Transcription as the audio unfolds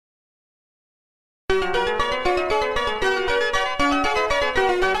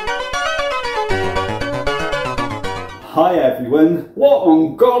Hi everyone, what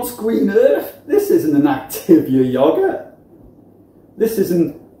on God's green earth? This isn't an Activia yogurt. This is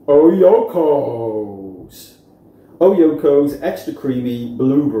an Oykos. Oykos extra creamy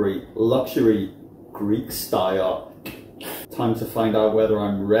blueberry luxury Greek style. Time to find out whether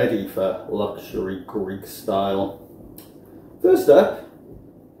I'm ready for luxury Greek style. First up,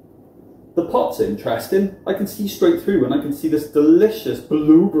 the pot's interesting. I can see straight through and I can see this delicious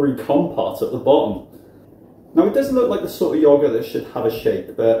blueberry compote at the bottom. Now it doesn't look like the sort of yogurt that should have a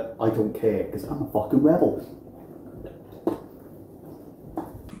shape, but I don't care because I'm a fucking rebel.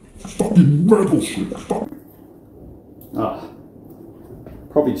 Fucking rebel shit. Ah,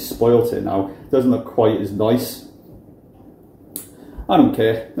 probably spoilt it now. Doesn't look quite as nice. I don't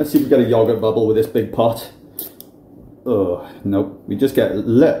care. Let's see if we get a yogurt bubble with this big pot. Oh, nope. We just get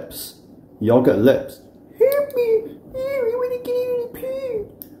lips. Yogurt lips. Help me! I want to get in the poo.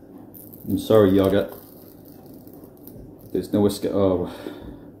 I'm sorry, yogurt. There's no escape. Oh,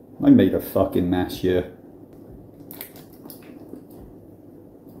 I made a fucking mess here.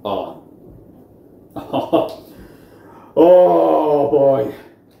 Oh. Oh boy.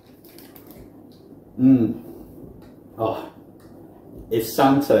 Oh. If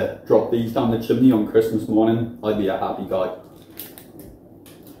Santa dropped these down the chimney on Christmas morning, I'd be a happy guy.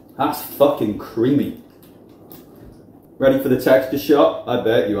 That's fucking creamy. Ready for the texture shot? I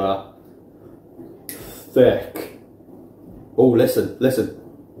bet you are. Thick. Oh, listen, listen.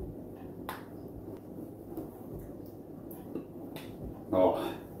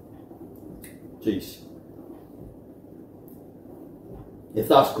 Oh. Jeez. If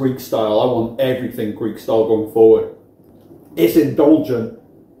that's Greek style, I want everything Greek style going forward. It's indulgent.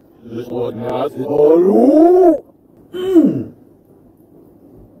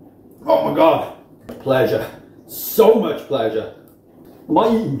 Oh my god. Pleasure. So much pleasure. Am I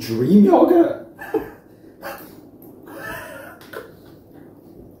eating dream yogurt?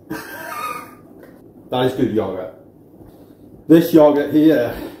 That is good yogurt. This yogurt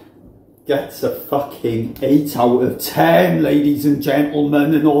here gets a fucking 8 out of 10, ladies and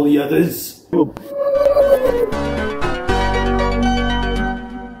gentlemen, and all the others.